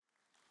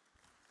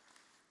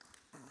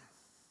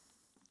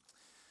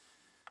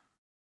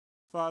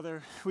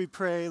Father, we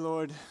pray,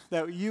 Lord,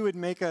 that you would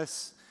make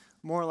us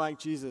more like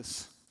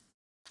Jesus.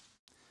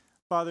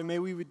 Father, may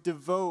we would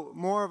devote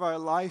more of our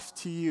life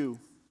to you.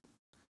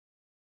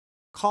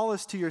 Call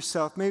us to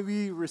yourself. May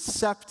we be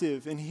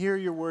receptive and hear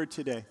your word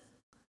today.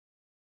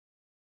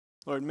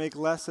 Lord, make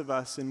less of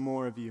us and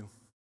more of you. In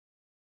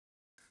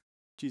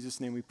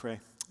Jesus' name we pray.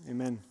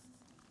 Amen.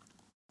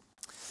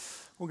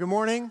 Well, good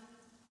morning.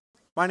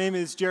 My name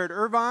is Jared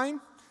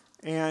Irvine,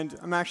 and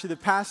I'm actually the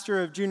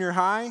pastor of junior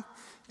high.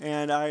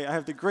 And I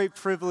have the great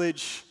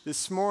privilege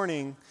this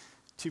morning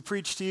to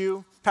preach to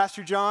you.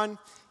 Pastor John,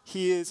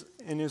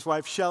 and his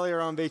wife Shelly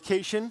are on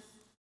vacation.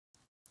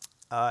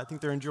 I think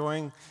they're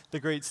enjoying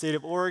the great state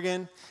of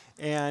Oregon.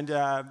 And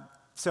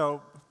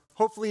so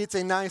hopefully it's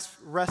a nice,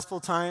 restful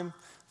time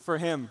for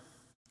him.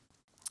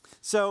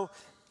 So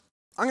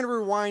I'm going to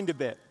rewind a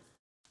bit.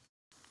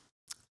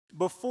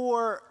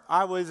 Before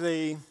I was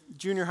a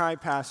junior high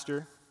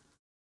pastor,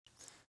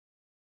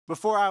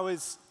 before I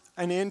was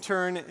an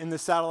intern in the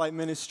satellite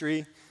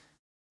ministry,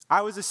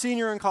 I was a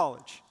senior in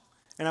college,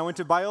 and I went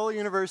to Biola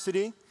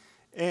University,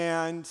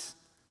 and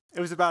it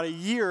was about a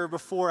year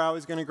before I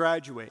was going to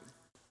graduate.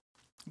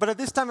 But at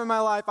this time in my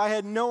life, I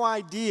had no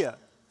idea.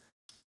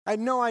 I had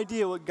no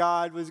idea what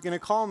God was going to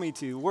call me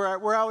to,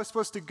 where I was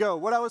supposed to go,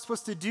 what I was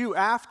supposed to do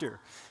after.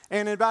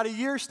 And in about a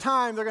year's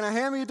time, they're going to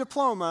hand me a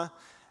diploma,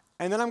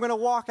 and then I'm going to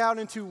walk out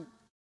into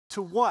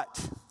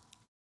what?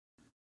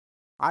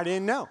 I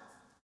didn't know.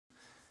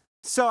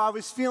 So I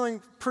was feeling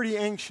pretty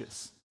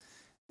anxious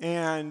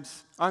and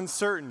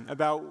uncertain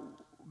about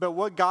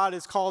what God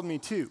has called me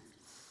to.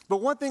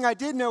 But one thing I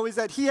did know is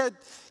that He had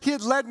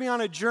led me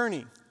on a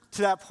journey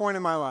to that point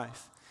in my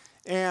life.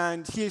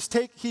 And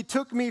He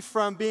took me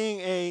from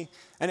being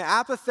an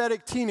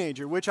apathetic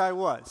teenager, which I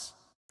was,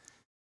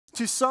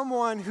 to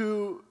someone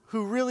who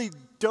really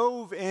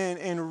dove in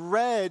and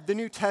read the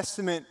New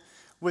Testament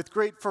with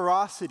great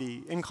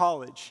ferocity in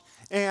college.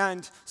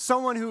 And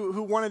someone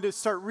who wanted to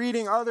start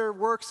reading other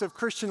works of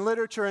Christian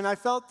literature, and I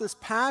felt this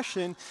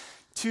passion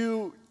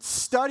to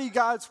study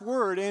God's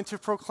Word and to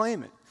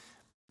proclaim it.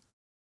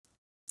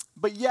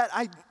 But yet,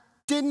 I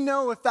didn't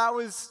know if that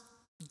was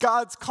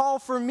God's call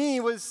for me.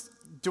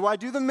 Do I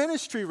do the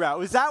ministry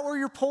route? Is that where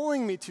you're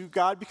pulling me to,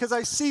 God? Because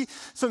I see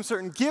some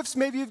certain gifts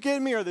maybe you've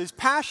given me, or this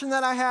passion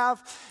that I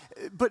have.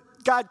 But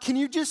God, can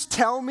you just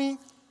tell me?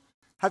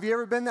 Have you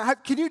ever been there?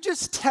 Can you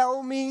just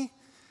tell me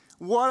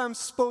what I'm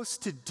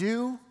supposed to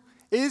do?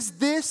 Is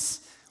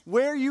this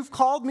where you've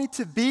called me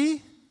to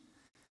be?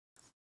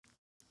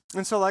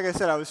 And so, like I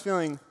said, I was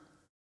feeling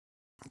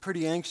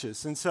pretty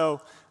anxious. And so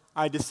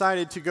I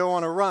decided to go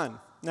on a run.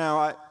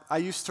 Now, I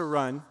used to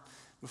run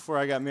before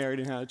I got married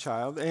and had a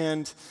child.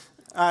 And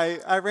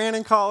I ran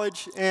in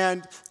college,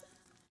 and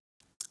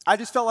I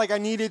just felt like I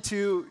needed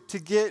to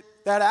get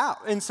that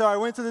out. And so I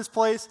went to this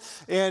place,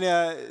 and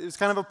it was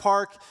kind of a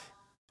park,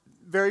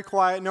 very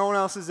quiet, no one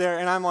else is there,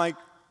 and I'm like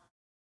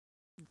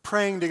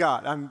praying to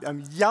God.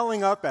 I'm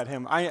yelling up at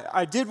Him.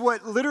 I did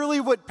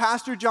what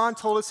Pastor John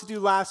told us to do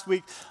last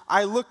week.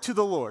 I looked to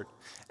the Lord,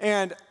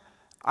 and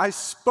I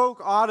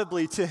spoke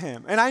audibly to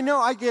Him. And I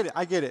know, I get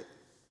it.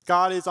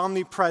 God is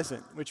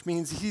omnipresent, which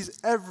means He's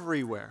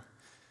everywhere.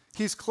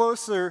 He's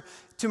closer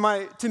to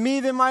me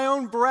than my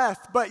own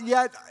breath, but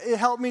yet it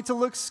helped me to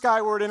look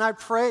skyward, and I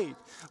prayed,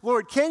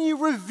 Lord, can you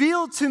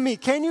reveal to me?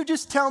 Can you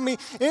just tell me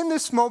in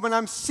this moment,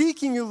 I'm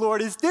seeking you,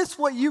 Lord, is this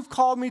what you've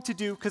called me to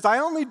do? Because I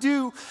only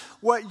do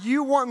what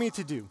you want me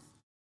to do.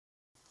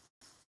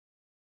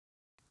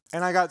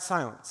 And I got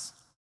silence.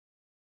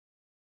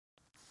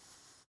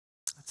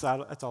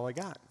 That's all I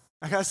got.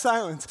 I got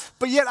silence.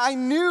 But yet I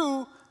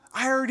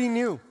already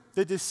knew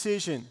the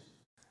decision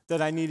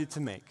that I needed to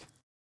make.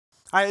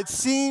 I had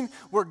seen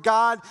where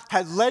God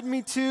had led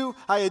me to.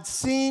 I had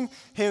seen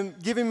Him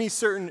giving me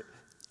certain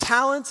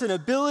talents and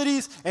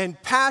abilities and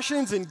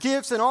passions and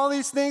gifts and all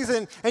these things.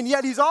 And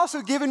yet He's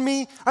also given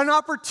me an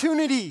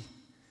opportunity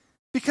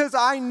because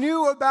I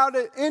knew about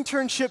an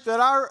internship that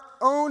our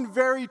own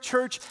very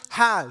church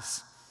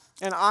has.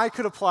 And I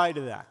could apply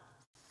to that.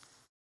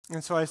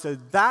 And so I said,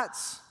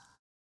 that's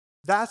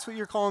what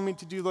you're calling me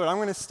to do, Lord. I'm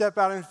going to step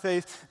out in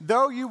faith.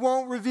 Though you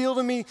won't reveal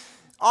to me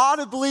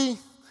audibly,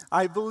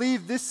 I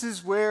believe this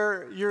is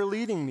where you're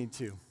leading me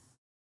to.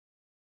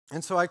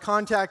 And so I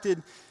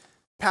contacted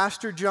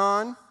Pastor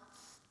John,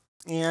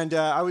 and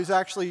I was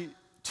actually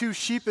too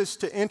sheepish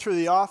to enter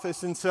the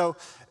office. And so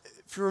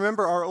if you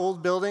remember our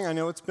old building, I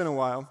know it's been a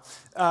while,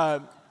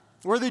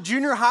 where the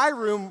junior high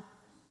room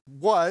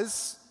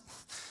was,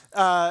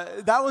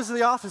 that was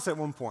the office at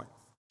one point.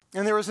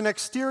 And there was an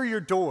exterior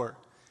door.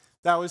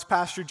 That was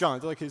Pastor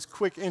John's, like his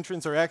quick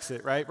entrance or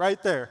exit,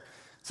 right there.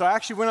 So I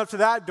actually went up to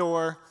that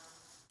door,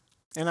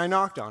 and I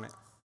knocked on it.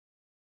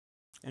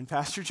 And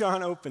Pastor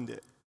John opened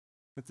it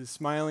with his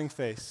smiling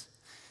face.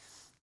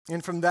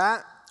 And from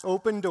that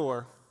open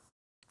door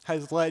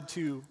has led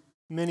to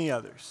many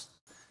others,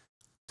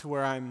 to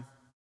where I'm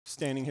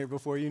standing here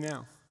before you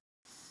now.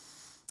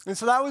 And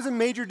so that was a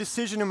major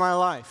decision in my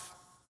life.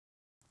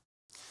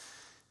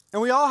 And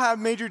we all have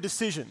major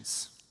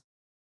decisions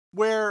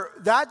where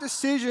that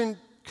decision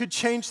could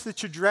change the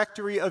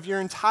trajectory of your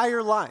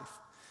entire life.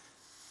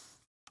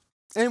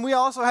 And we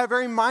also have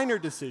very minor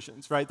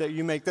decisions, right, that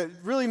you make that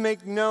really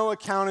make no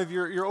account of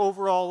your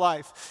overall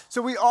life.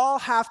 So we all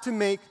have to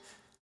make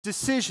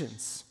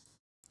decisions.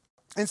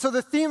 And so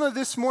the theme of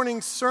this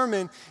morning's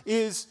sermon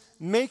is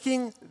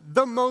making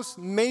the most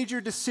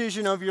major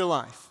decision of your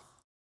life.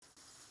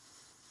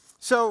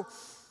 So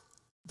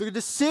the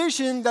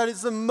decision that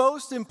is the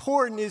most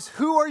important is,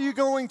 who are you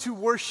going to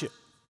worship?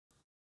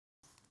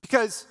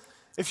 Because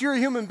if you're a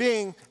human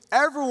being,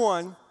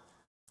 everyone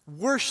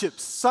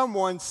worships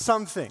someone,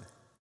 something.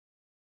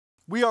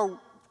 We are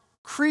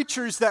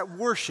creatures that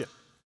worship.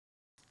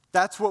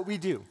 That's what we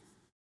do.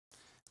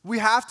 We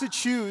have to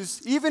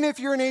choose, even if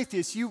you're an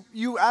atheist,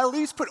 you at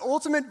least put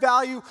ultimate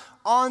value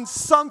on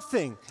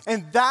something.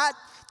 And that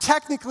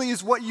technically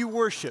is what you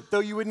worship,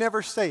 though you would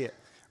never say it,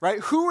 right?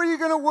 Who are you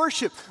going to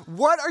worship?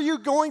 What are you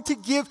going to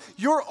give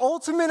your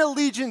ultimate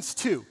allegiance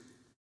to?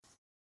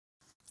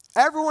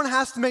 Everyone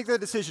has to make that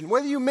decision.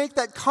 Whether you make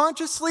that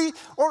consciously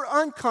or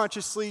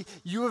unconsciously,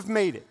 you have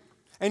made it.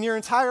 And your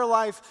entire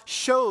life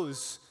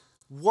shows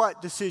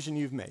what decision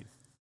you've made.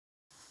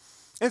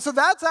 And so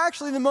that's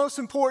actually the most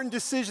important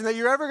decision that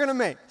you're ever going to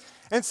make.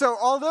 And so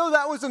although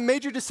that was a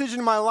major decision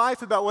in my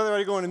life about whether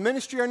I go into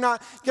ministry or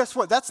not, guess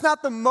what? That's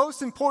not the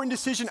most important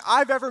decision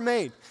I've ever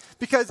made.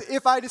 Because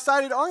if I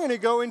decided I'm going to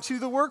go into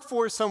the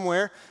workforce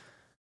somewhere,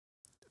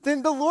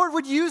 then the Lord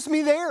would use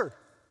me there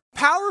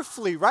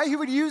powerfully, right? He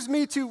would use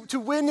me to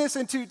witness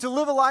and to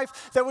live a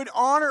life that would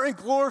honor and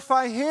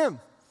glorify Him.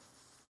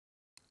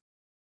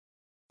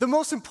 The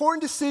most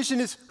important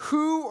decision is,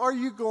 who are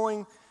you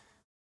going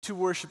to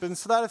worship? And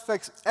so that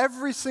affects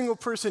every single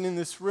person in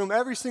this room,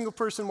 every single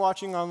person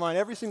watching online,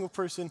 every single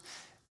person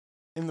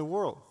in the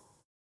world.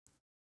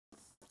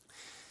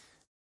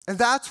 And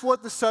that's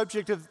what the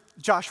subject of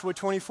Joshua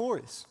 24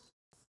 is.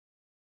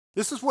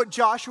 This is what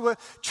Joshua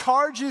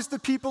charges the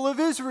people of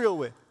Israel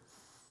with.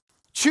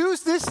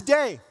 Choose this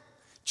day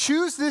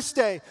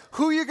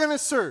who you're going to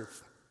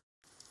serve.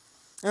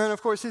 And then,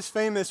 of course, his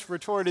famous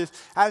retort is,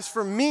 as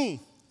for me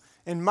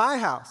and my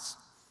house,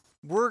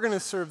 we're going to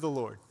serve the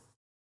Lord.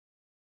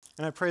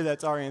 And I pray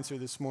that's our answer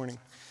this morning.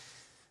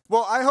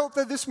 Well, I hope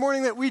that this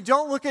morning that we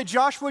don't look at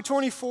Joshua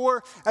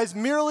 24 as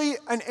merely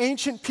an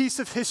ancient piece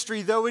of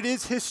history, though it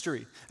is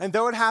history, and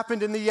though it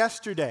happened in the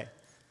yesterday.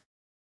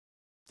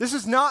 This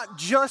is not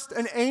just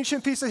an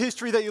ancient piece of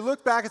history that you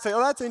look back and say,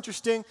 oh, that's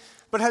interesting,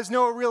 but has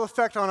no real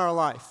effect on our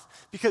life.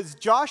 Because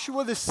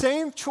Joshua, the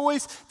same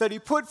choice that he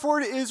put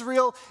forward to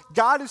Israel,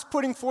 God is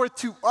putting forth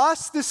to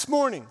us this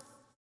morning.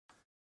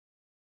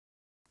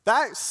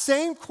 That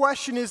same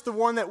question is the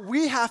one that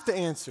we have to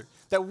answer,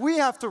 that we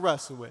have to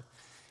wrestle with.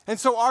 And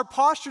so our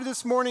posture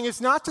this morning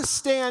is not to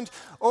stand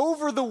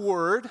over the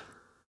Word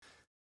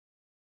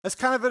as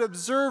kind of an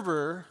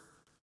observer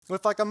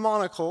with like a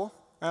monocle.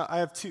 I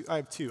have two.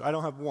 I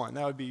don't have one.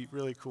 That would be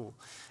really cool.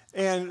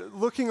 And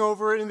looking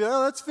over it and be,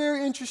 oh, that's a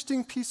very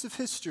interesting piece of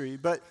history.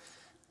 But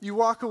you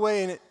walk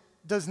away and it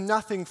does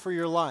nothing for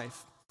your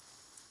life.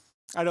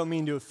 I don't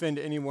mean to offend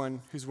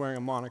anyone who's wearing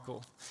a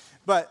monocle.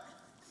 But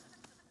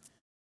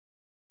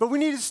we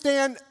need to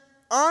stand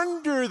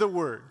under the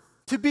Word,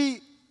 to be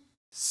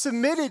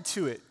submitted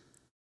to it,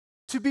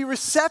 to be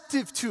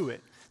receptive to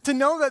it, to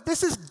know that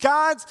this is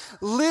God's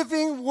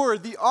living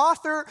Word. The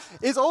author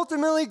is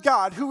ultimately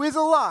God, who is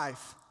alive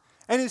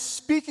and is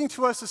speaking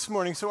to us this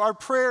morning. So our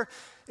prayer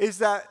is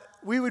that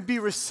we would be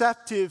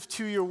receptive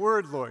to your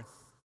Word, Lord.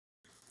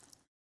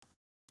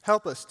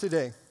 Help us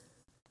today.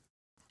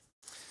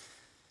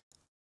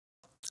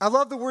 I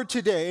love the word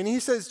today, and he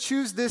says,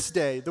 choose this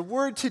day. The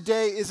word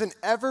today is an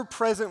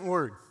ever-present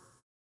word.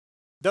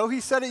 Though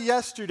he said it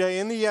yesterday,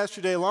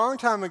 a long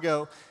time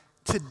ago,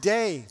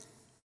 today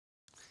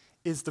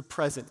is the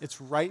present. It's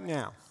right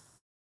now.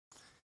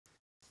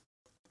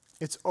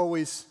 It's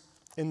always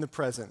in the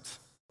present.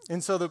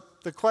 And so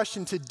the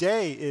question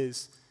today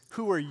is,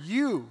 who are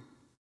you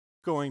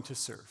going to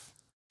serve?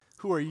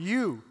 Who are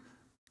you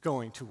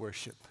going to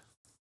worship?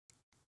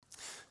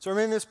 So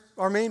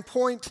our main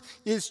point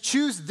is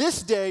choose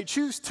this day,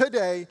 choose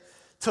today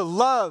to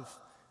love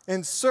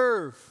and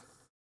serve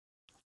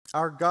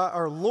our God,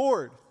 our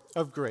Lord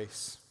of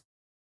grace.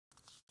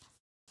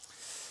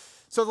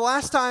 So the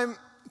last time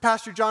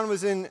Pastor John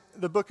was in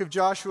the book of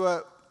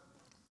Joshua,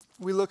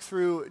 we looked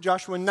through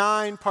Joshua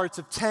 9, parts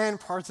of 10,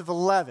 parts of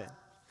 11.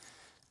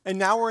 And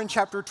now we're in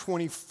chapter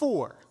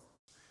 24.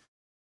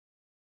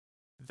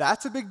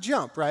 That's a big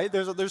jump, right?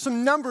 There's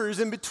some numbers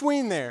in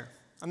between there.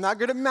 I'm not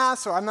good at math,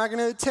 so I'm not going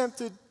to attempt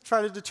to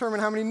try to determine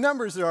how many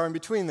numbers there are in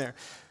between there.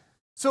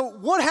 So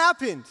what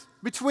happened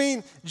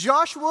between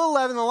Joshua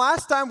 11, the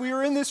last time we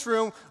were in this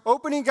room,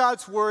 opening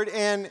God's Word,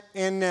 and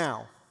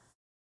now?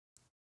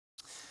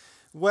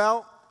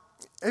 Well,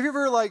 have you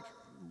ever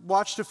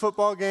watched a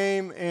football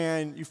game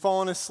and you've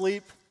fallen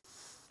asleep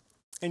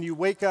and you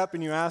wake up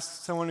and you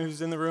ask someone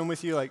who's in the room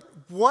with you,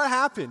 what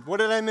happened? What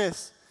did I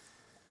miss?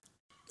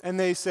 And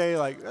they say,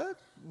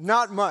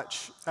 not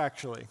much,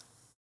 actually.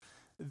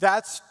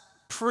 That's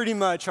pretty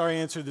much our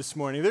answer this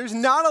morning. There's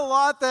not a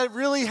lot that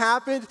really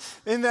happened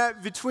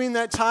between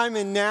that time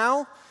and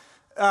now.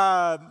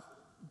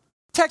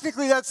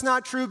 Technically, that's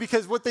not true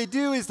because what they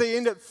do is they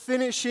end up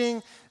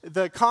finishing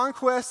the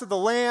conquest of the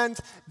land.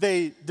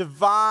 They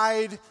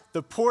divide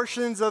the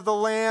portions of the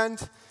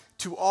land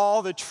to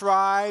all the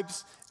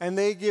tribes, and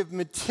they give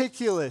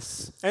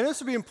meticulous, and this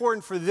would be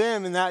important for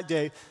them in that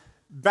day,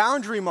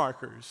 boundary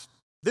markers.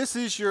 This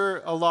is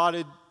your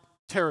allotted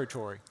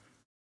territory.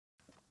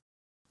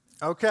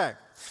 Okay,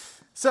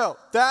 so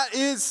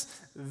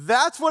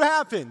that's what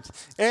happened.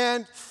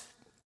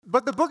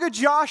 But the book of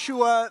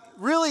Joshua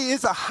really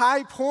is a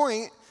high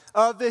point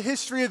of the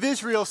history of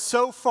Israel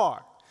so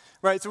far,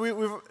 right? So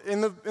we've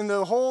in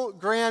the whole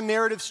grand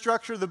narrative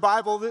structure of the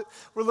Bible,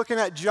 we're looking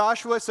at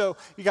Joshua. So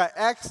you got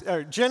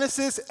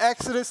Genesis,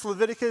 Exodus,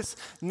 Leviticus,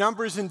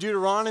 Numbers, and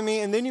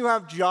Deuteronomy, and then you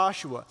have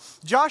Joshua.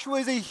 Joshua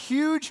is a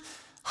huge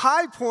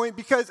high point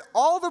because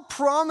all the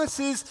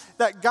promises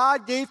that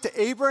God gave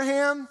to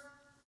Abraham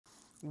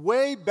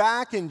way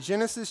back in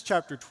Genesis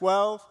chapter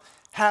 12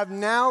 have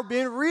now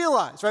been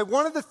realized, right?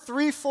 One of the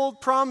threefold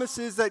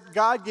promises that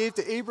God gave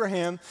to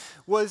Abraham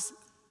was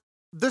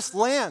this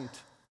land.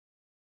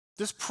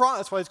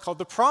 That's why it's called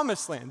the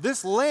promised land.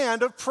 This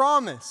land of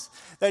promise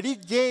that he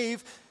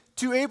gave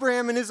to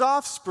Abraham and his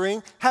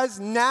offspring has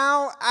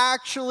now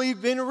actually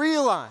been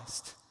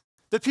realized.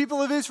 The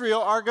people of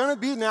Israel are going to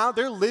be now,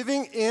 they're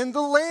living in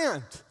the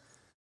land.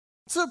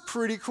 It's a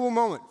pretty cool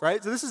moment,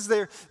 right? So this is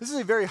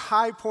a very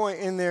high point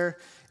in their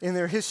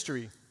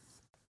history.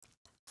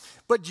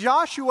 But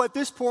Joshua at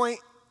this point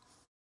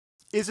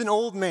is an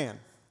old man.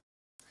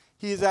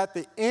 He is at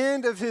the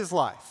end of his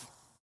life.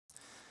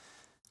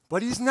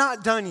 But he's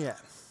not done yet.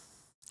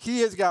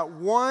 He has got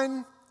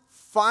one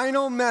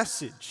final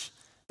message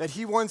that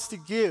he wants to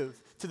give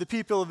to the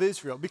people of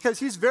Israel because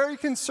he's very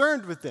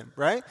concerned with them,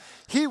 right?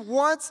 He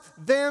wants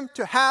them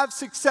to have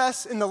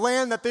success in the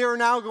land that they are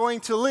now going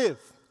to live.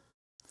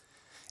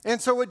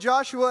 And so what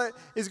Joshua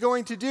is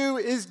going to do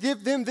is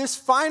give them this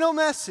final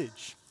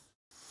message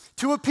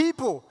to a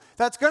people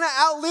that's going to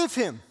outlive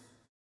him.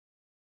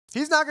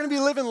 He's not going to be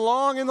living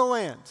long in the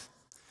land.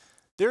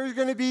 There's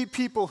going to be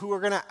people who are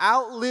going to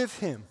outlive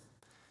him.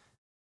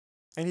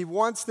 And he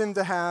wants them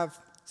to have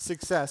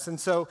success. And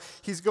so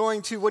what he's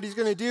going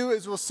to do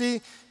is we'll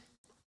see,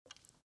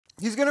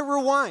 he's going to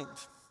rewind.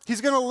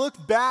 He's going to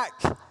look back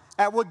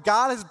at what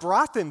God has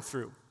brought them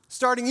through,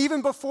 starting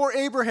even before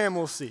Abraham,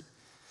 we'll see,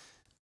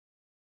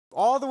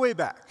 all the way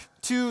back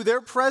to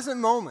their present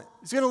moment.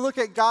 He's going to look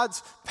at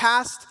God's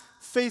past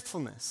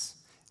faithfulness.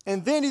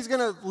 And then he's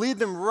going to lead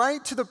them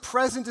right to the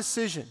present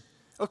decision.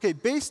 Okay,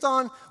 based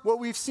on what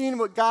we've seen,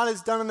 what God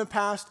has done in the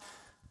past,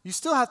 you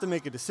still have to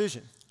make a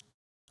decision.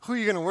 Who are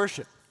you going to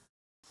worship?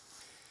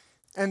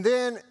 And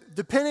then,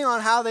 depending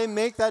on how they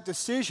make that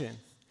decision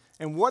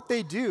and what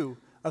they do,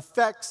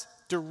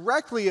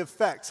 directly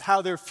affects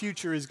how their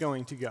future is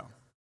going to go.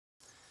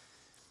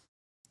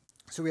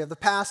 So we have the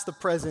past, the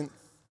present,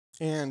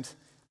 and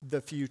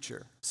the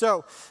future.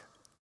 So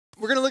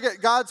we're going to look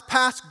at God's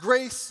past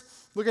grace,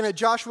 looking at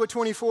Joshua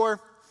 24,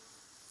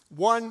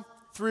 1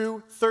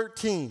 through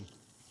 13.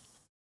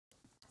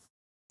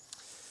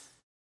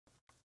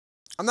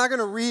 I'm not going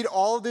to read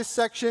all of this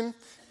section,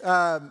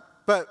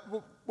 but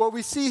what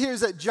we see here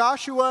is that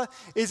Joshua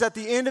is at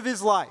the end of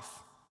his life.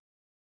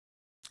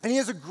 And he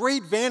has a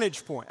great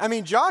vantage point. I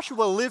mean,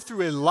 Joshua lived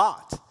through a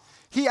lot.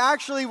 He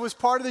actually was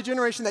part of the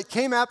generation that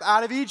came up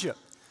out of Egypt.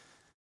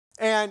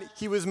 And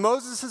he was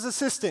Moses'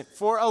 assistant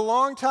for a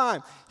long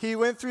time. He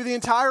went through the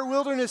entire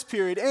wilderness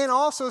period and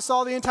also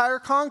saw the entire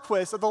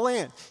conquest of the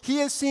land. He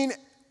has seen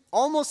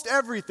almost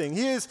everything.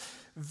 He is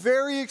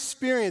very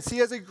experienced. He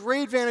has a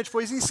great vantage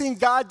point. He's seen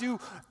God do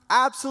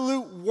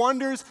absolute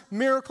wonders,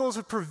 miracles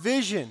of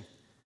provision.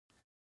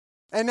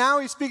 And now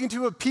he's speaking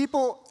to a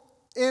people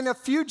in a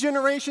few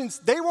generations.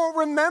 They won't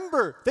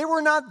remember. They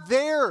were not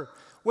there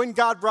when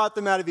God brought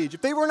them out of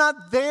Egypt. They were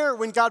not there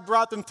when God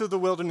brought them through the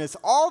wilderness.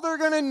 All they're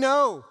going to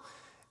know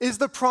is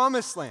the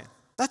promised land.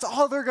 That's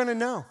all they're going to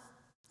know.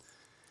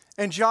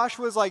 And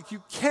Joshua's like,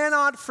 you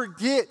cannot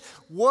forget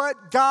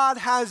what God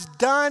has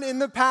done in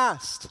the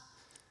past.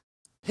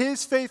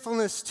 His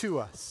faithfulness to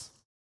us.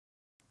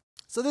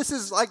 So this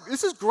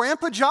is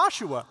Grandpa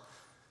Joshua,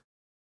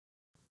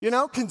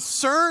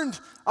 concerned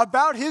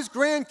about his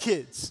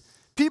grandkids.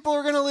 People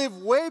are going to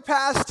live way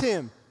past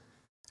him,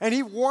 and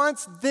he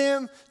wants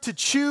them to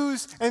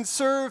choose and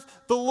serve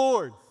the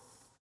Lord,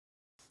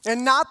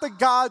 and not the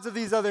gods of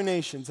these other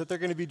nations that they're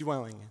going to be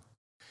dwelling in.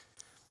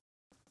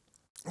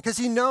 Because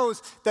he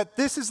knows that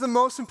this is the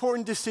most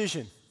important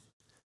decision,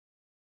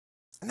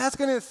 and that's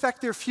going to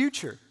affect their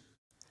future.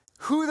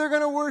 Who they're going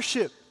to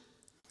worship.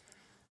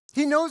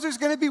 He knows there's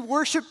going to be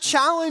worship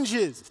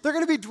challenges. They're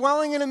going to be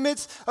dwelling in the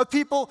midst of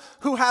people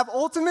who have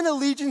ultimate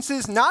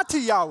allegiances not to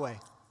Yahweh.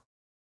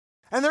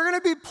 And they're going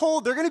to be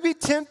pulled, they're going to be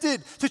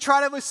tempted to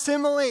try to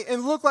assimilate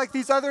and look like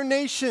these other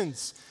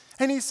nations.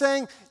 And he's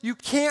saying, you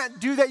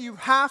can't do that. You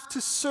have to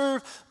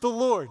serve the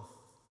Lord.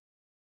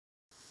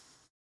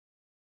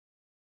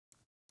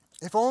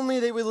 If only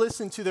they would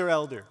listen to their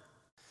elder.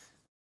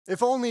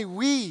 If only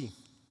we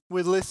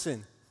would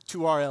listen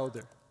to our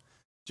elder,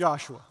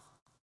 Joshua,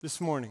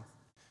 this morning.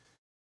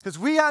 Because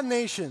we have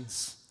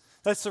nations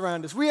that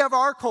surround us. We have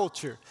our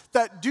culture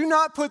that do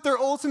not put their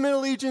ultimate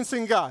allegiance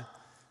in God.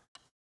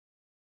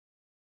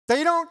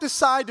 They don't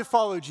decide to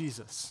follow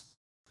Jesus.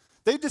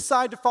 They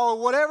decide to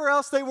follow whatever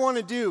else they want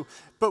to do.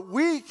 But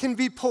we can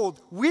be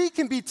pulled. We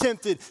can be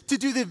tempted to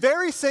do the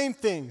very same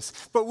things.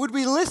 But would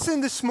we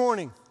listen this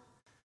morning?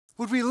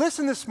 Would we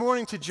listen this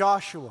morning to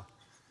Joshua?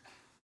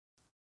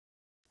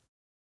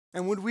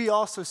 And would we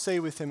also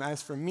say with him,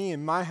 as for me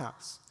and my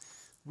house,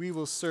 we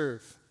will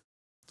serve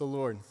the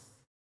Lord.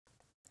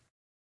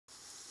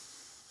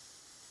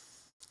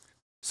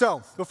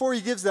 So, before he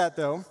gives that,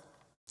 though,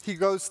 he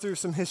goes through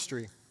some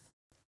history.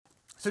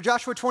 So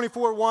Joshua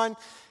 24:1,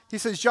 he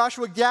says,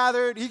 Joshua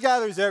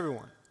gathers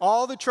everyone,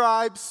 all the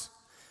tribes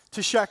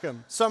to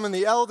Shechem, summoned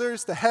the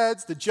elders, the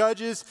heads, the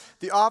judges,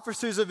 the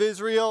officers of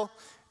Israel.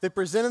 They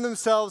presented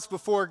themselves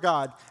before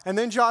God. And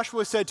then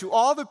Joshua said to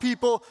all the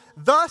people,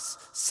 "Thus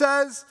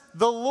says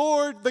the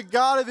Lord, the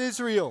God of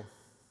Israel."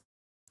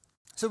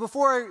 So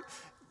before I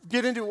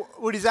get into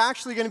what he's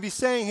actually going to be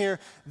saying here,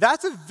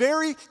 that's a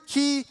very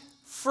key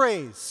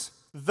phrase.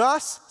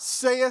 Thus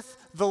saith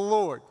the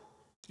Lord.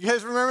 You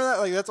guys remember that?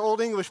 Like, that's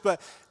Old English, but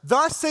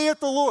thus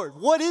saith the Lord.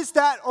 What is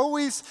that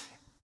always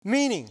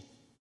meaning?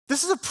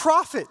 This is a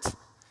prophet.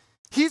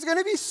 He's going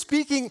to be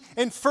speaking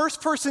in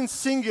first person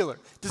singular.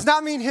 Does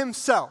not mean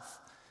himself.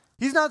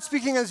 He's not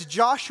speaking as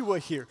Joshua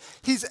here.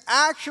 He's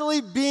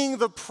actually being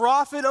the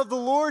prophet of the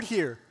Lord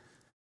here,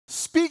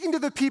 speaking to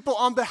the people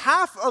on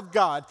behalf of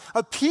God,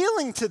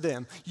 appealing to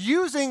them,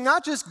 using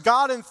not just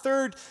God in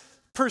third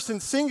person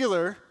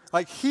singular,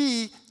 like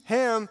he,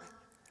 him,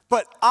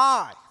 but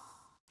I.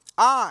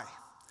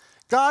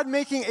 God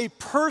making a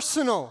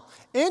personal,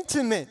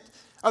 intimate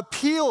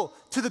appeal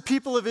to the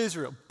people of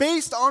Israel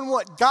based on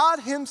what God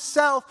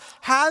himself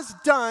has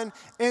done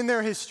in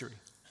their history.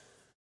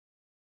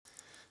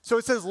 So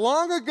it says,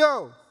 long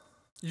ago,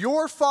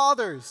 your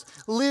fathers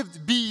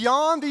lived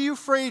beyond the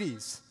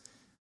Euphrates.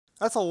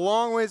 That's a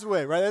long ways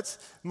away, right? That's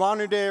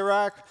modern day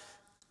Iraq.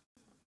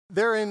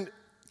 They're in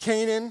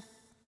Canaan.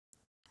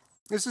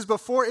 This is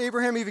before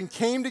Abraham even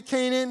came to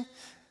Canaan.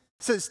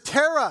 It says,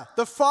 Terah,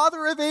 the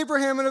father of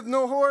Abraham and of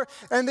Nahor,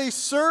 and they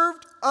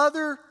served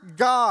other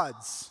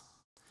gods.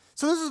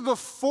 So this is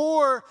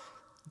before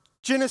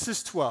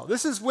Genesis 12.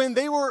 This is when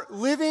they were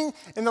living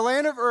in the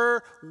land of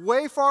Ur,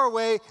 way far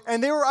away,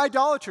 and they were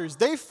idolaters.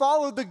 They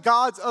followed the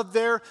gods of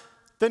the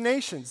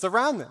nations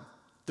around them.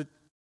 They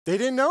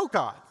didn't know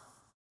God.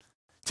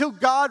 Till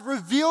God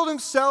revealed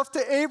himself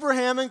to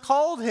Abraham and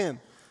called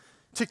him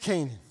to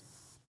Canaan.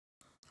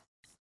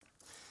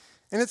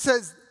 And it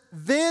says,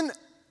 then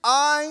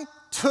I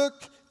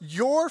took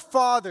your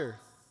father,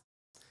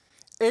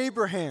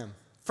 Abraham,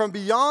 from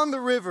beyond the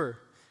river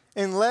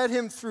and led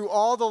him through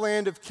all the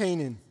land of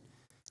Canaan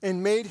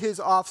and made his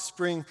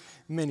offspring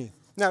many.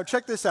 Now,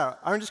 check this out.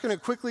 I'm just going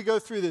to quickly go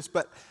through this,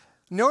 but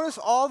notice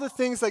all the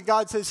things that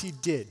God says he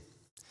did.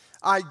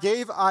 I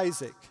gave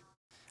Isaac.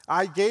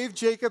 I gave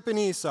Jacob and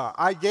Esau.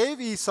 I gave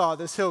Esau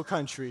this hill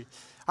country.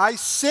 I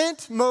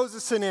sent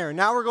Moses and Aaron.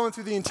 Now we're going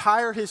through the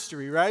entire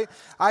history, right?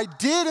 I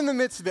did in the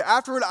midst of it.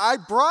 Afterward, I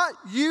brought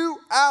you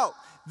out.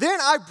 Then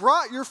I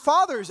brought your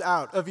fathers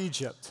out of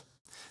Egypt.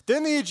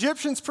 Then the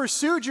Egyptians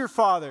pursued your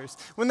fathers.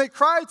 When they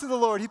cried to the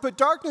Lord, he put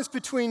darkness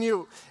between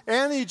you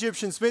and the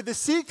Egyptians, made the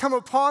sea come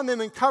upon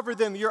them and covered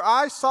them. Your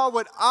eyes saw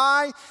what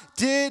I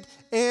did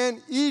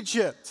in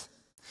Egypt.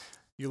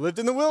 You lived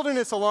in the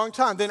wilderness a long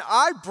time. Then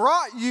I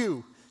brought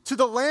you to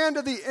the land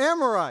of the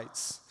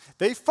Amorites.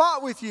 They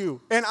fought with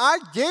you, and I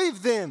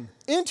gave them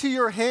into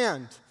your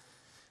hand.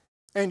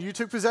 And you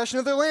took possession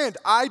of their land.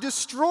 I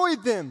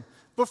destroyed them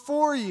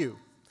before you.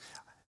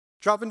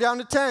 Dropping down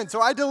to 10. So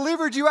I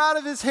delivered you out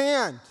of his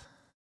hand.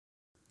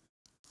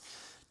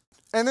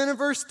 And then in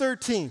verse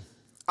 13,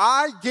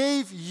 I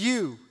gave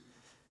you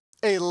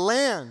a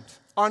land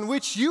on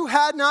which you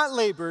had not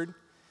labored,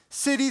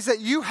 cities that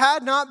you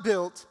had not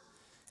built,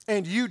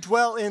 and you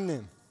dwell in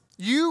them.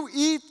 You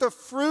eat the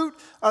fruit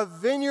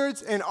of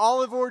vineyards and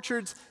olive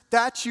orchards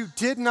that you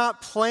did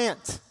not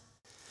plant.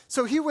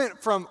 So he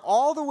went from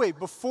all the way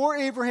before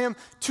Abraham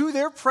to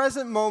their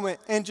present moment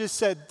and just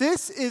said,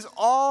 this is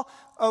all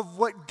of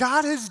what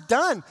God has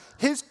done.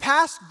 His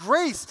past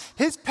grace,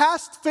 his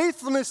past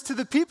faithfulness to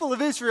the people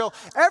of Israel,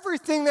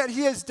 everything that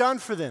he has done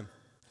for them.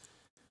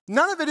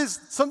 None of it is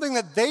something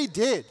that they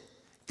did.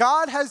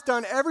 God has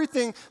done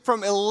everything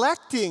from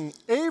electing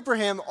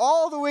Abraham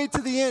all the way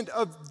to the end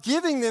of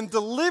giving them,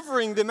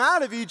 delivering them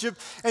out of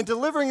Egypt and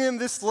delivering them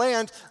this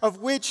land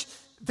of which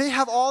they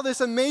have all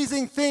this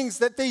amazing things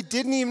that they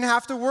didn't even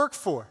have to work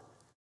for.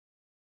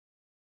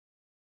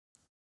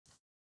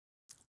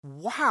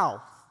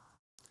 Wow.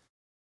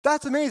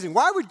 That's amazing.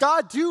 Why would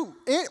God do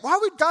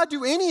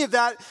any of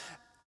that,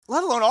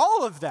 let alone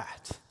all of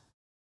that?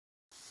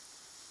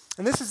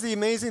 And this is the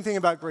amazing thing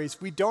about grace.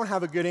 We don't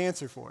have a good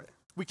answer for it.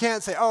 We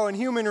can't say, oh, in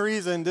human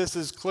reason, this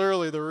is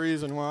clearly the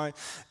reason why.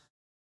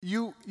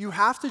 you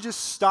have to just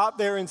stop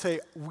there and say,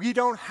 we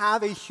don't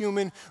have a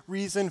human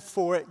reason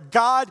for it.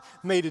 God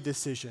made a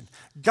decision.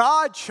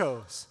 God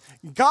chose.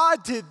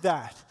 God did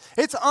that.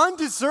 It's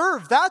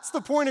undeserved. That's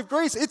the point of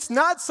grace. It's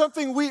not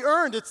something we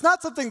earned. It's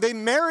not something they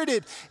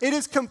merited. It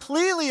is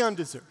completely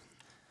undeserved.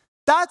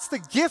 That's the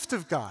gift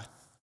of God.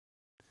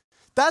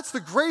 That's the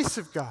grace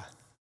of God.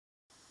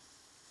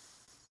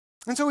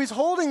 And so he's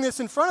holding this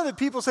in front of the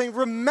people saying,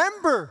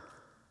 remember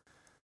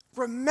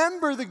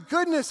the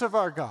goodness of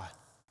our God.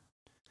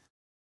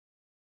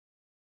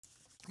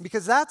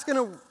 Because that's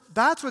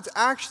what's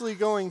actually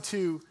going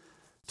to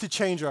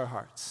change our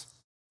hearts,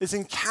 is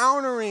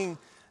encountering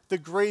the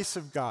grace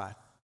of God.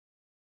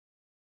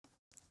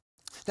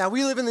 Now,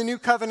 we live in the New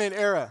Covenant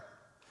era,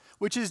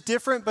 which is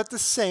different but the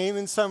same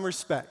in some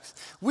respects.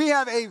 We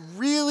have a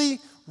really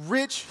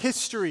rich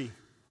history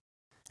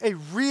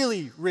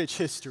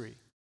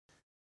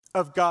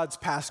of God's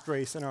past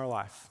grace in our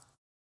life.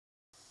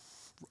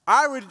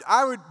 I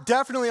would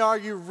definitely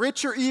argue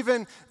richer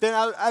even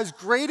than as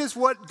great as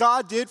what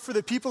God did for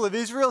the people of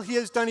Israel, he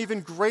has done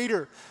even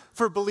greater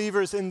for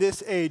believers in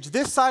this age.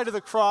 This side of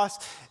the cross,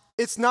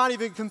 it's not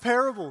even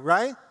comparable,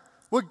 right?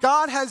 What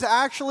God has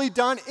actually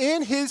done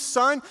in his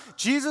Son,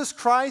 Jesus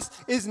Christ,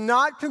 is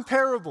not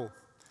comparable.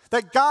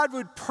 That God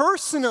would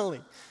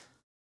personally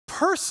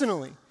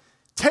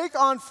take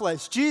on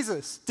flesh.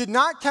 Jesus did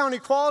not count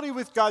equality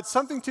with God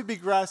something to be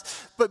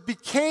grasped, but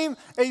became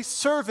a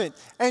servant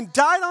and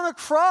died on a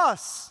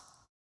cross.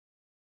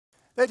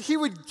 That he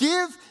would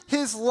give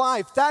his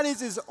life. That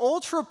is as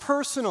ultra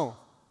personal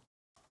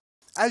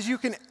as you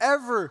can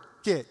ever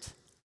get.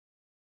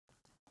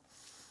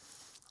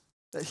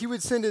 That he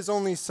would send his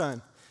only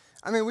Son.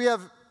 I mean, we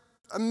have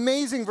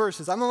amazing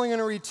verses. I'm only going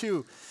to read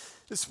 2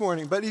 this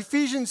morning. But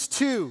Ephesians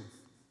 2,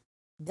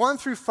 1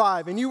 through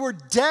 5. And you were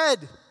dead.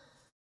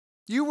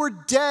 You were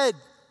dead.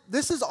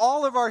 This is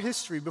all of our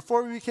history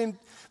before we became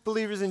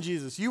believers in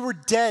Jesus. You were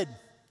dead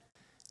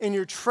in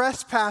your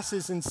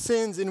trespasses and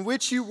sins in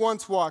which you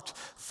once walked,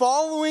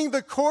 following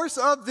the course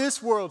of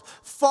this world,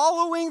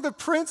 following the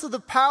prince of the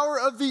power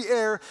of the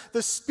air,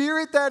 the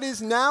spirit that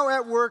is now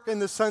at work in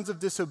the sons of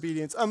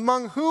disobedience,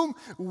 among whom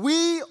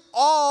we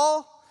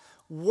all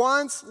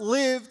once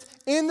lived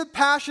in the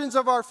passions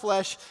of our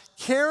flesh,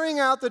 carrying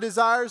out the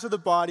desires of the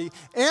body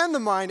and the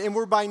mind, and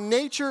were by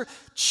nature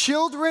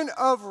children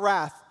of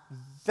wrath.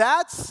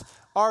 That's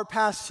our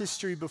past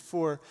history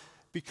before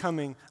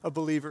becoming a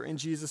believer in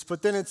Jesus.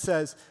 But then it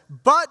says,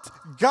 but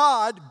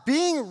God,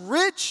 being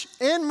rich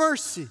in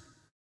mercy,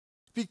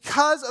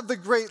 because of the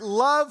great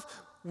love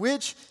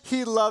which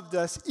he loved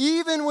us,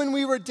 even when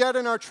we were dead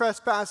in our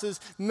trespasses,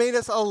 made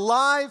us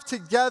alive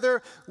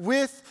together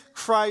with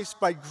Christ.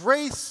 By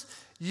grace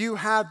you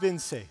have been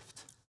saved.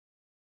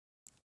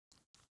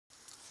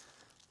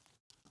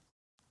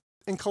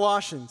 In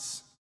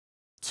Colossians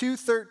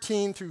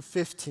 2:13 through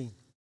 15.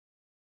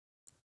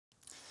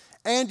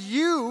 And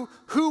you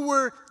who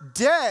were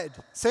dead,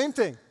 same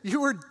thing,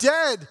 you were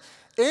dead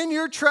in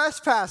your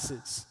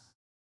trespasses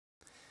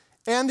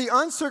and the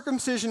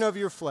uncircumcision of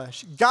your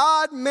flesh,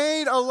 God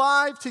made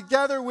alive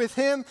together with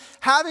him,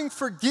 having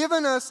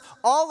forgiven us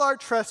all our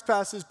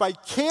trespasses by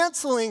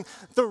canceling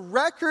the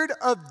record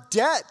of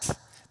debt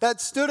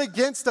that stood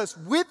against us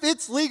with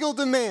its legal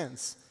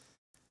demands,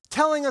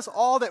 telling us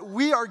all that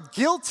we are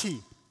guilty.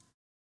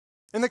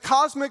 In the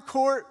cosmic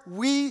court,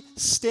 we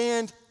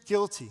stand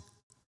guilty.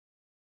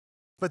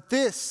 But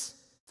this,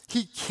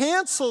 he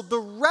canceled the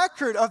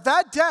record of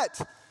that debt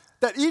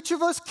that each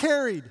of us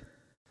carried.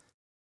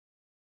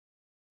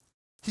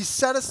 He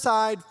set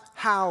aside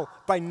how?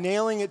 By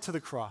nailing it to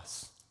the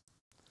cross.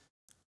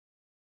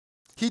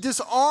 He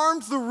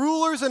disarmed the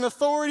rulers and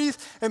authorities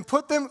and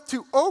put them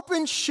to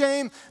open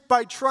shame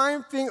by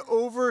triumphing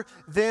over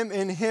them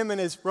in him.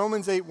 And as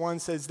Romans 8:1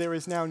 says, there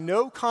is now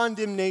no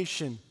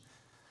condemnation.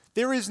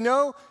 There is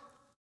no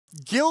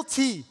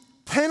guilty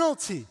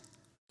penalty.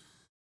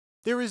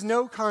 There is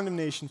no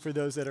condemnation for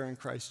those that are in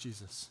Christ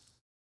Jesus.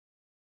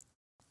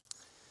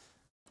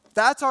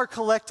 That's our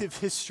collective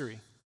history.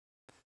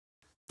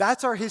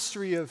 That's our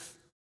history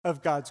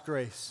of God's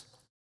grace.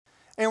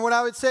 And what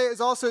I would say is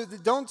also,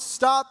 don't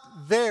stop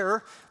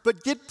there,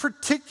 but get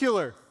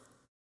particular.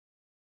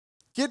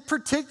 Get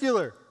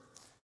particular.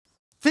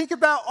 Think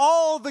about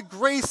all the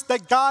grace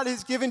that God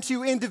has given to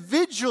you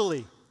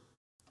individually.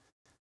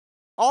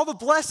 All the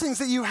blessings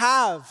that you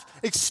have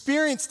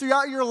experienced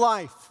throughout your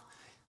life.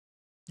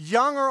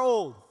 Young or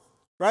old,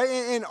 right?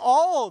 And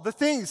all the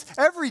things,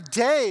 every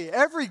day,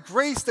 every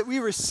grace that we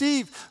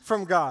receive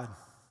from God.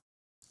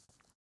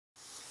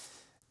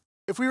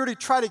 If we were to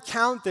try to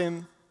count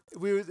them,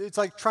 it's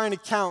like trying to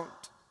count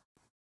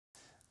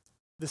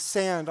the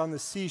sand on the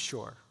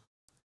seashore.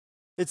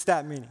 It's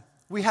that many.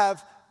 We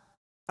have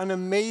an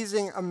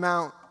amazing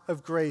amount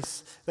of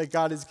grace that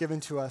God has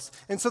given to us.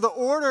 And so the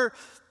order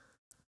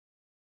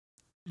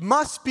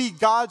must be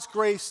God's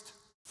grace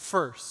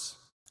first.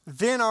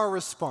 Then our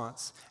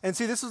response. And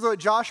see, this is what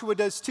Joshua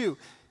does too.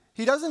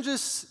 He doesn't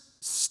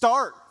just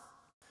start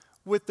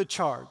with the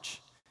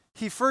charge.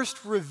 He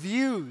first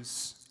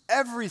reviews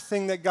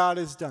everything that God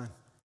has done.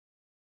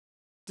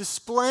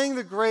 displaying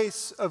the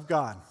grace of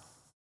God.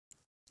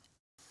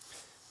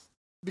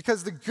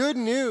 Because the good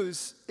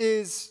news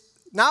is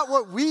not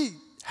what we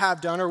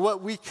have done or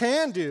what we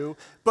can do,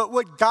 but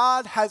what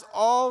God has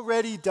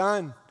already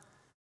done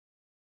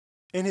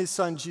in his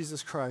Son,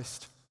 Jesus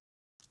Christ.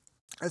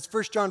 That's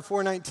 1 John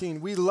 4:19.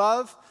 We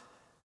love,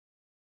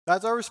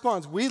 that's our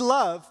response. We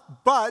love,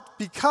 but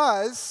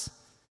because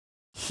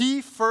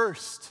he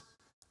first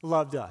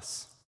loved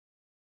us.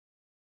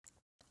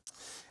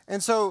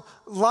 And so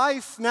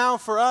life now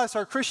for us,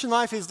 our Christian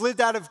life, is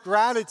lived out of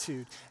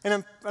gratitude.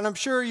 And I'm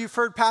sure you've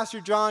heard Pastor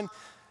John,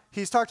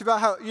 he's talked about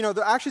how,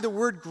 actually the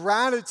word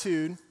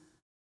gratitude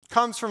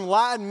comes from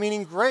Latin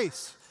meaning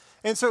grace.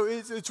 And so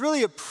it's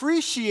really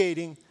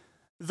appreciating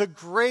the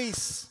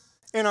grace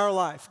in our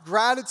life.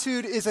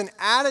 Gratitude is an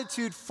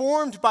attitude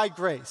formed by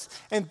grace.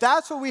 And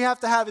that's what we have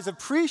to have, is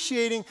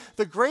appreciating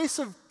the grace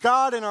of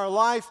God in our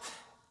life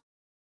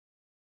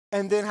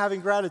and then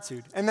having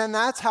gratitude. And then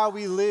that's how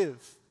we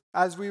live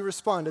as we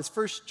respond. As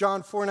 1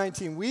 John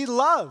 4:19, we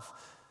love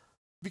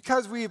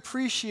because we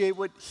appreciate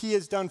what he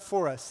has done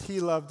for us. He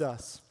loved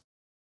us.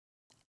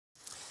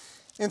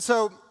 And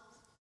so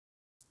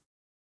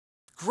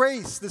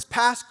grace, this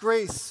past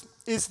grace,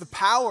 is the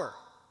power.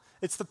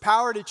 It's the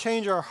power to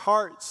change our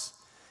hearts.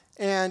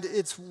 And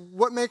it's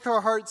what makes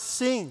our hearts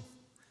sing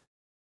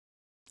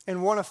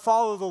and want to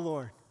follow the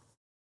Lord.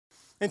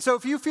 And so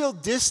if you feel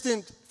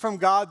distant from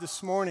God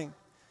this morning,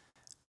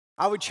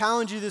 I would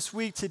challenge you this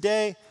week,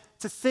 today,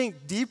 to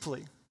think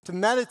deeply, to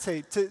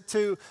meditate,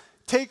 to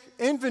take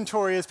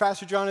inventory, as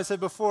Pastor John has said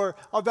before,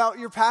 about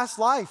your past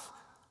life.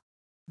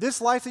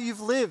 This life that you've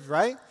lived,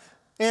 right?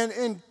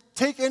 And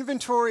take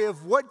inventory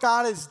of what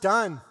God has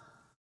done.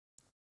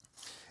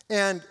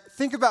 And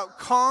think about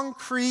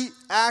concrete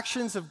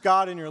actions of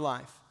God in your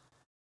life.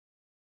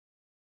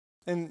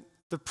 And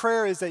the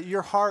prayer is that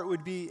your heart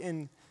would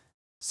be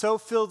so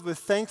filled with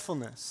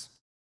thankfulness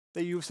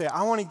that you say,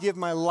 I want to give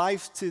my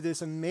life to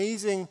this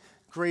amazing,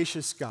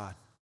 gracious God.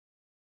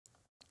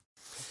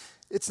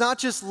 It's not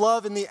just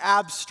love in the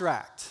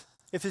abstract.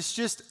 If it's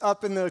just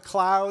up in the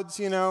clouds,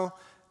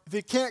 if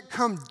it can't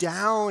come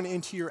down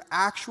into your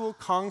actual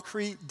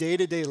concrete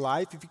day-to-day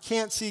life, if you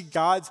can't see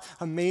God's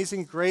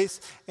amazing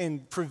grace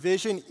and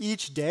provision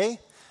each day,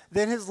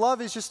 then his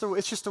love is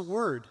just a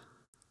word.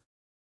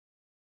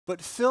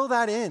 But fill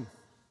that in.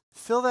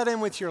 Fill that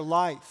in with your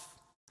life.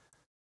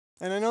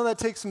 And I know that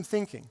takes some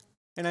thinking.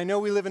 And I know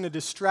we live in a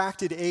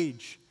distracted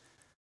age.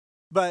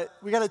 But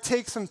we got to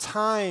take some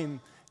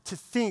time to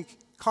think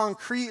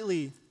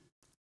concretely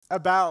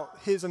about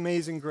his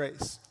amazing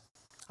grace.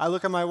 I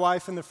look at my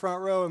wife in the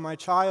front row and my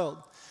child,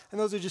 and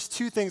those are just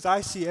two things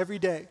I see every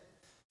day.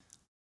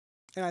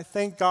 And I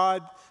thank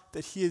God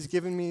that he has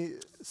given me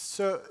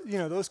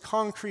those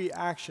concrete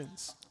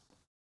actions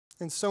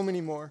and so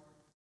many more.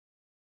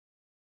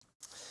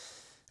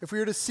 If we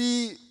were to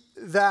see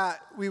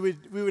that, we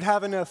would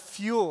have enough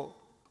fuel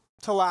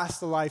to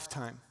last a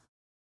lifetime.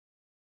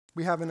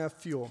 We have enough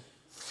fuel.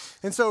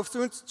 And so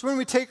it's when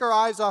we take our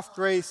eyes off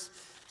grace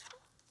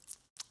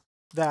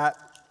that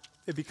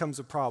it becomes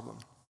a problem.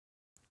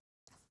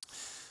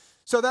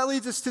 So that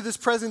leads us to this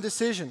present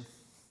decision.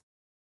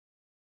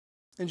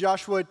 In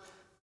Joshua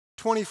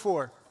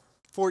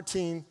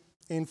 24:14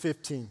 and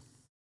 15.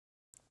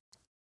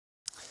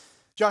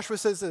 Joshua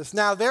says this,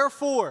 now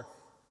therefore,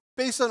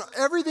 based on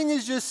everything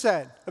he's just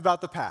said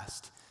about the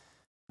past,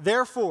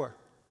 therefore,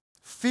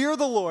 fear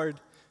the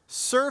Lord,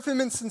 serve him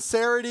in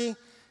sincerity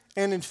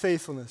and in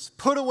faithfulness.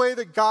 Put away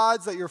the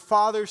gods that your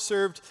fathers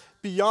served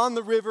beyond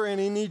the river and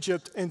in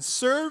Egypt, and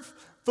serve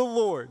the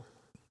Lord.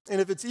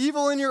 And if it's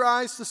evil in your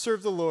eyes to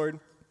serve the Lord,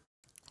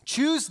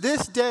 choose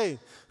this day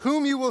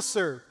whom you will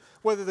serve,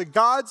 whether the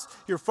gods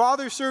your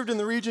fathers served in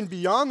the region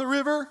beyond the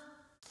river,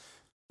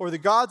 or the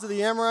gods of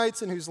the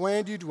Amorites in whose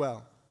land you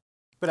dwell.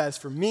 But as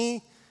for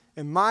me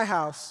and my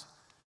house,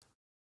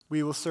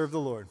 we will serve the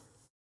Lord.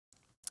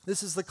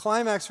 This is the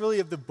climax, really,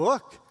 of the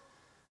book.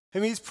 I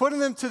mean, he's putting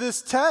them to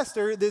this test,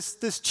 or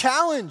this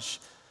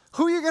challenge.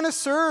 Who are you going to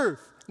serve?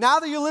 Now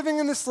that you're living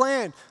in this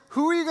land,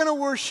 who are you going to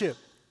worship?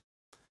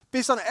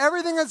 Based on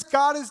everything that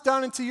God has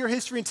done into your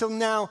history until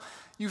now,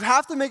 you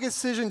have to make a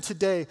decision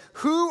today.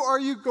 Who are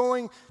you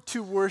going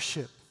to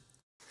worship?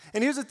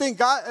 And here's the thing,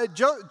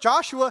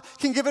 Joshua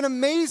can give an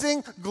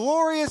amazing,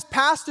 glorious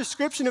past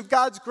description of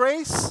God's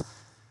grace,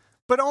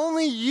 but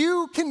only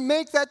you can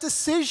make that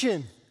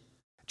decision.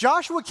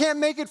 Joshua can't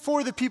make it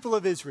for the people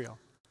of Israel.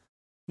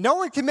 No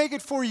one can make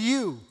it for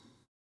you.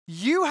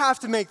 You have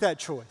to make that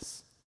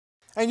choice.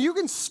 And you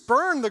can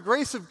spurn the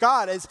grace of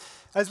God.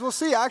 As we'll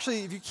see,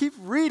 actually, if you keep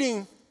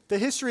reading the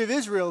history of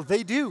Israel,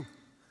 they do.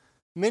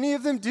 Many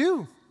of them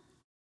do.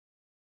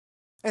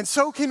 And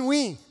so can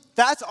we.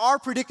 That's our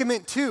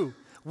predicament too.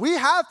 We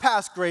have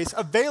past grace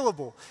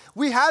available.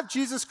 We have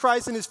Jesus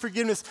Christ and his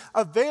forgiveness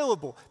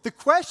available. The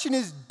question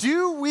is,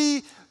 do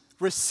we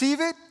receive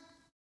it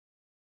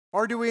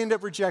or do we end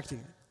up rejecting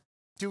it?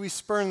 Do we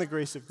spurn the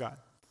grace of God?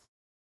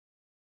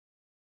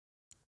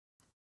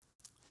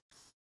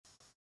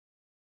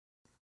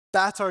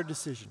 That's our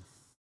decision.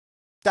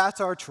 That's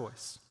our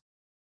choice.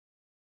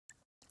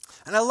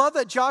 And I love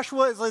that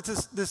Joshua is like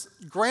this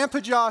Grandpa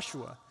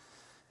Joshua.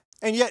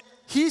 And yet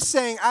he's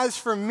saying, as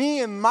for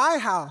me and my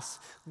house,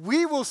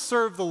 we will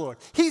serve the Lord.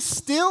 He's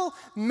still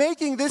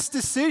making this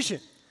decision.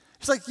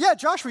 He's like, yeah,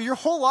 Joshua, your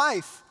whole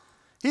life,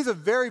 he's a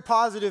very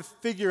positive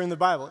figure in the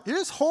Bible.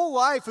 His whole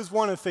life is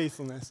one of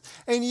faithfulness.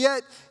 And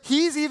yet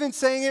he's even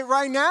saying it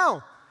right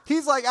now.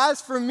 He's like,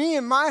 as for me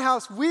and my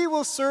house, we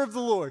will serve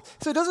the Lord.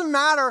 So it doesn't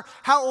matter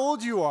how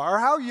old you are or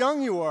how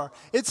young you are.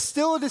 It's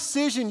still a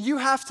decision you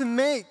have to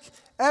make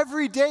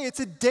every day. It's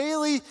a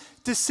daily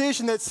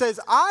decision that says,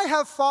 I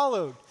have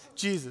followed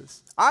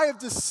Jesus. I have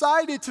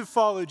decided to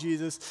follow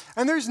Jesus,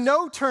 and there's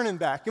no turning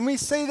back. And we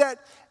say that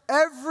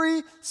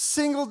every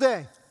single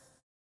day.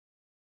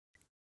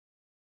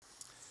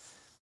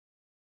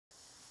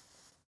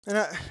 And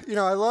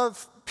I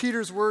love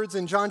Peter's words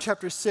in John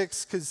chapter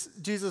 6 because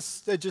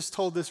Jesus had just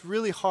told this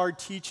really hard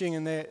teaching,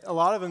 and a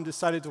lot of them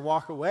decided to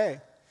walk away.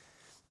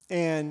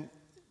 And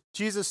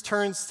Jesus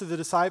turns to the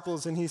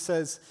disciples and he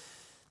says,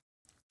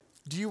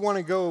 do you want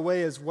to go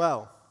away as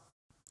well?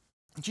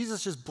 And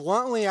Jesus just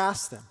bluntly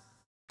asks them,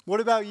 what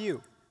about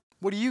you?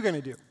 What are you going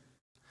to do?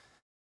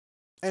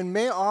 And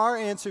may our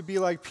answer be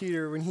like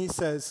Peter when he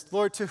says,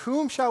 Lord, to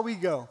whom shall we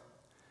go?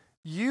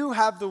 You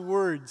have the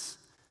words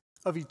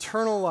of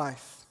eternal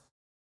life.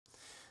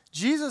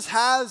 Jesus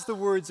has the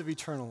words of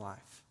eternal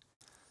life.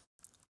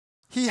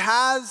 He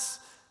has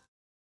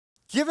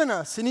given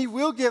us, and he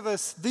will give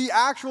us, the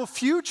actual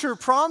future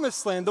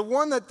promised land, the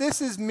one that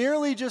this is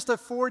merely just a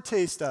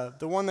foretaste of,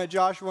 the one that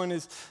Joshua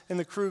and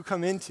the crew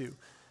come into.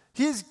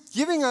 He is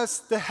giving us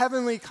the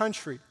heavenly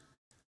country.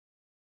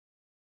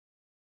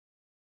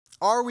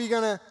 Are we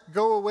going to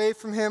go away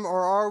from him,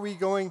 or are we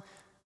going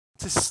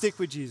to stick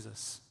with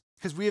Jesus?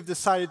 Because we have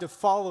decided to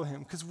follow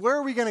him. Because where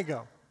are we going to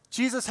go?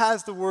 Jesus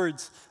has the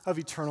words of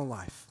eternal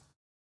life.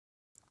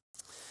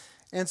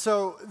 And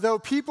so, though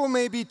people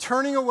may be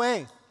turning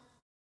away,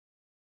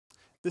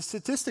 the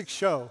statistics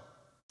show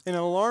in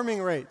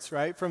alarming rates,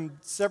 right, from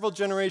several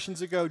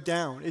generations ago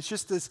down. It's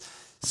just this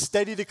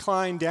steady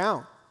decline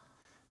down.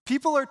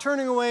 People are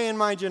turning away in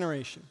my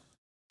generation.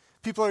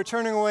 People are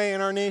turning away in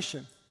our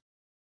nation.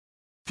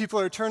 People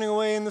are turning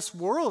away in this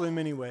world in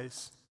many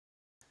ways.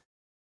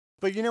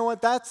 But you know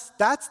what?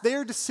 That's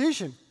their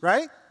decision,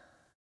 right?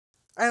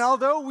 And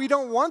although we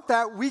don't want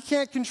that, we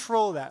can't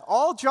control that.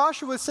 All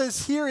Joshua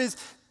says here is,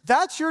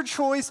 that's your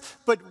choice,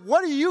 but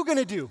what are you going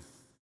to do?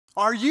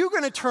 Are you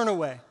going to turn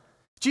away?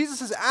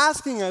 Jesus is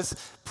asking us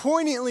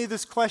poignantly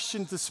this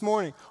question this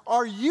morning.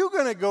 Are you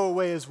going to go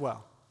away as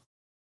well?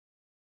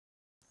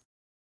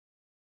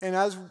 And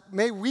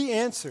may we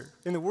answer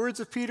in the words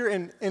of Peter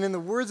and in the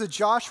words of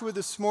Joshua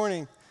this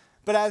morning,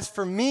 but as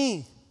for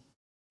me,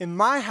 in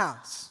my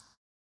house,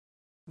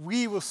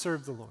 we will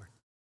serve the Lord.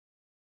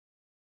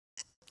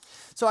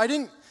 So I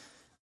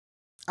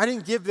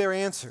didn't give their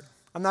answer.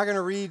 I'm not going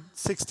to read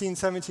 16,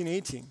 17,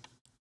 18.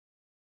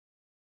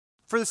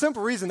 For the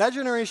simple reason, that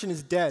generation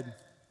is dead.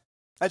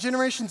 That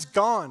generation's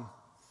gone.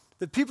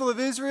 The people of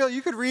Israel,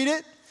 you could read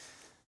it,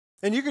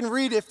 and you can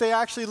read if they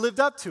actually lived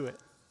up to it.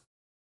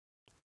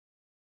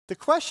 The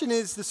question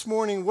is this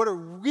morning, what are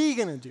we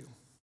going to do?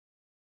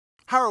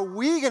 How are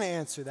we going to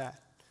answer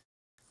that?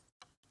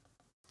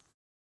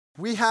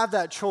 We have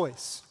that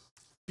choice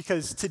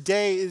because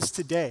today is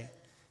today,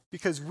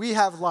 because we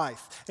have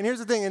life. And here's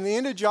the thing, in the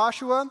end of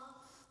Joshua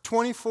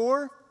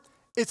 24,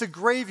 it's a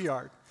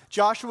graveyard.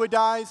 Joshua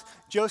dies,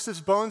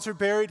 Joseph's bones are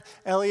buried,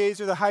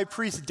 Eleazar the high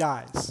priest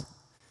dies.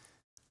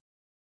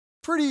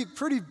 Pretty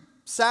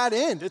sad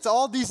end. It's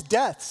all these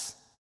deaths.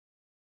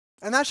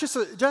 And that's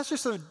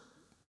just a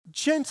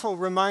gentle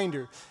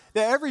reminder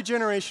that every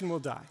generation will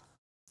die.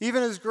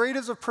 Even as great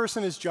as a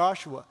person as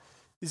Joshua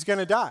is going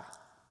to die.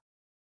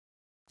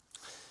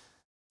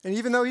 And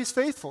even though he's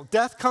faithful,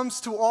 death comes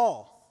to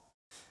all.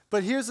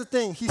 But here's the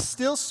thing, he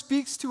still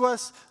speaks to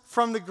us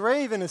from the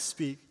grave in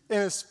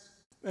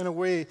a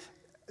way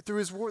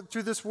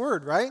through this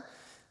word, right?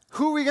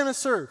 Who are we going to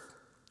serve?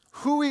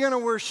 Who are we going to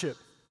worship?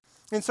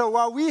 And so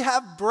while we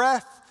have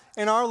breath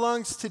in our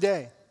lungs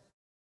today,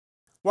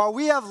 while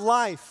we have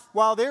life,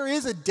 while there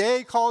is a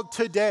day called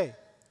today,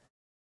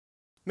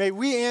 may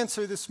we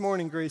answer this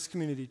morning, Grace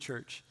Community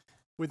Church,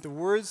 with the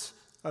words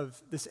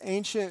of this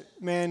ancient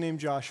man named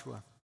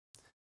Joshua,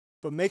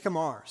 but make them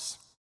ours.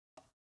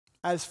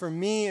 As for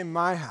me and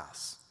my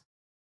house,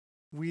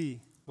 we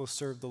will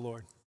serve the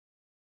Lord.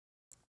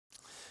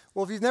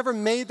 Well, if you've never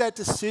made that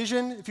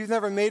decision, if you've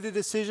never made a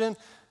decision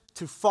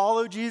to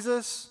follow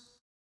Jesus,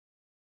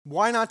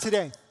 why not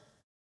today?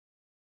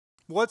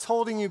 What's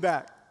holding you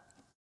back?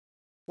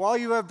 While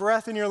you have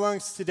breath in your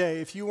lungs today,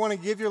 if you want to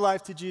give your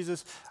life to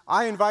Jesus,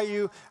 I invite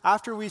you,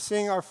 after we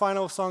sing our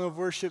final song of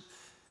worship,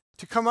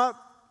 to come up,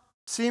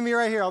 see me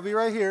right here. I'll be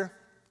right here,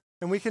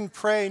 and we can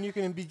pray, and you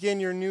can begin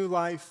your new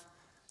life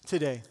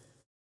today.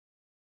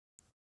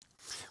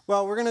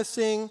 Well, we're going to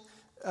sing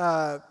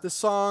the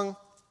song,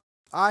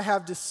 I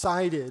Have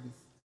Decided,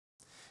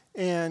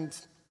 and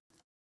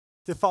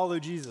to follow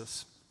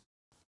Jesus.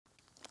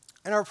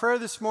 And our prayer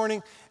this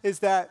morning is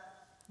that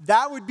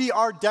would be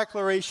our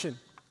declaration.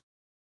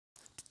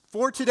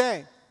 for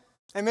today.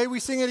 And may we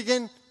sing it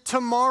again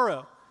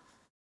tomorrow.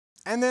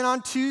 And then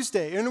on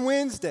Tuesday and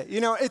Wednesday.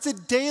 It's a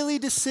daily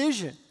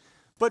decision.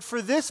 But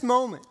for this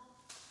moment,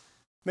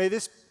 may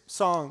this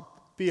song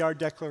be our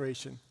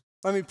declaration.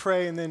 Let me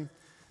pray, and then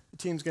the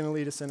team's going to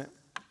lead us in it.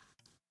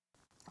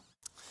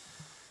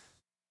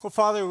 Well,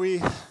 Father,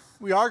 we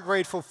are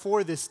grateful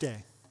for this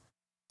day.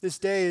 This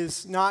day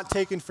is not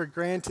taken for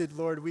granted,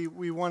 Lord.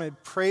 We want to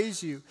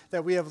praise you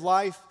that we have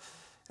life.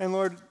 And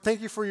Lord,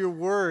 thank you for your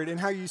word and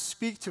how you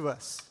speak to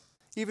us,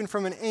 even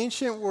from an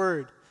ancient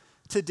word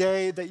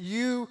today, that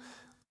you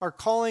are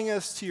calling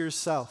us to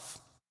yourself.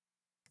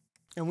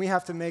 And we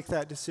have to make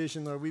that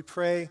decision, Lord. We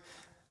pray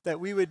that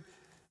we would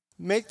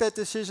make that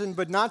decision,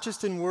 but not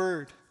just in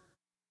word,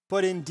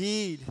 but in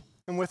deed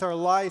and with our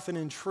life and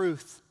in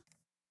truth.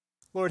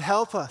 Lord,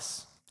 help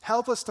us.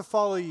 Help us to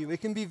follow you.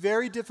 It can be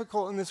very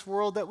difficult in this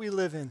world that we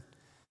live in,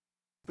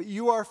 but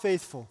you are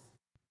faithful,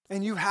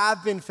 and you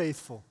have been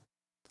faithful.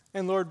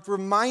 And Lord,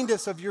 remind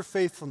us of your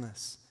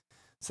faithfulness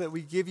so that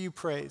we give you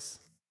praise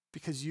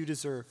because you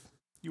deserve.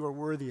 You are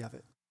worthy of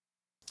it.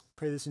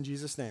 Pray this in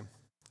Jesus' name.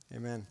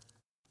 Amen.